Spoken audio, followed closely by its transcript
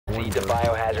Proceed to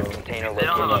biohazard container They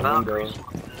don't have a location. Valkyrie.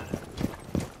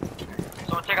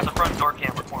 Someone check out the front door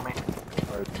camera for me.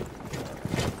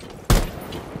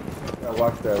 I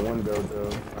watch that window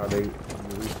though. How they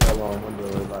fell on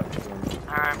window like.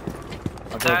 Alright.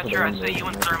 Thatcher, I see you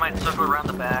and Thermite circle around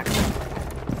the back.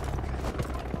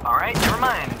 Alright, never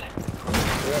mind.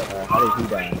 Yeah, how did he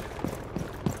die?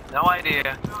 No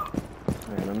idea.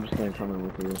 Man, I'm just gonna come in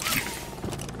with you.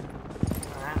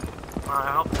 Alright. Well,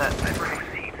 I hope that...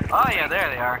 Oh yeah, there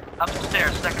they are. Up the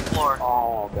stairs, second floor.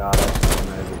 Oh god, that's so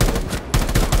amazing.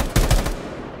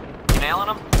 You nailing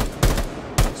them?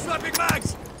 Swapping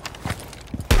mags!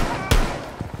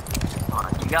 Oh,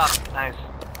 you got them. Nice.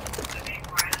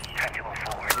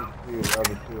 See the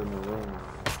other two in the room.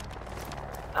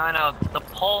 I know, the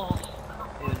pulse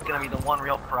is gonna be the one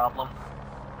real problem.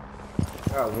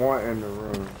 Got one in the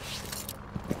room.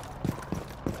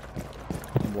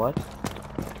 What?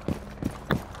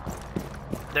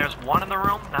 There's one in the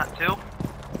room, not two.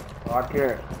 Oh, I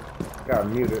can't. Got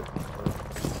muted.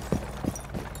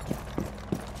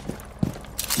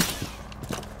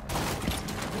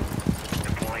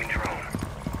 Deploying drone.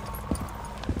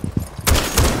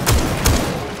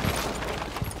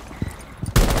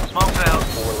 Smoke's out.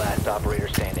 4 last operator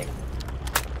standing.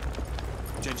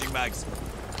 Changing mags.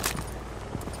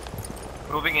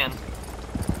 Moving in.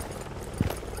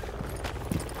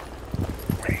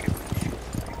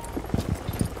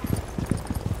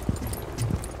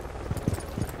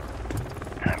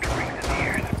 Time to bring the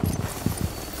ears.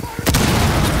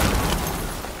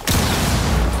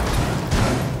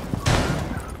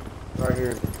 Right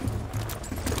here.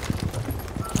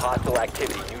 Hostile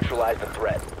activity. Neutralize the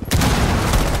threat.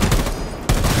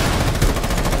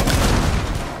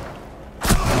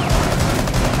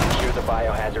 Secure the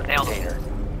biohazard Nailed it. container.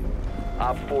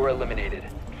 Op 4 eliminated.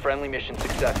 Friendly mission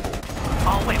successful.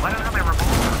 Oh wait, why don't I have my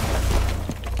revolver?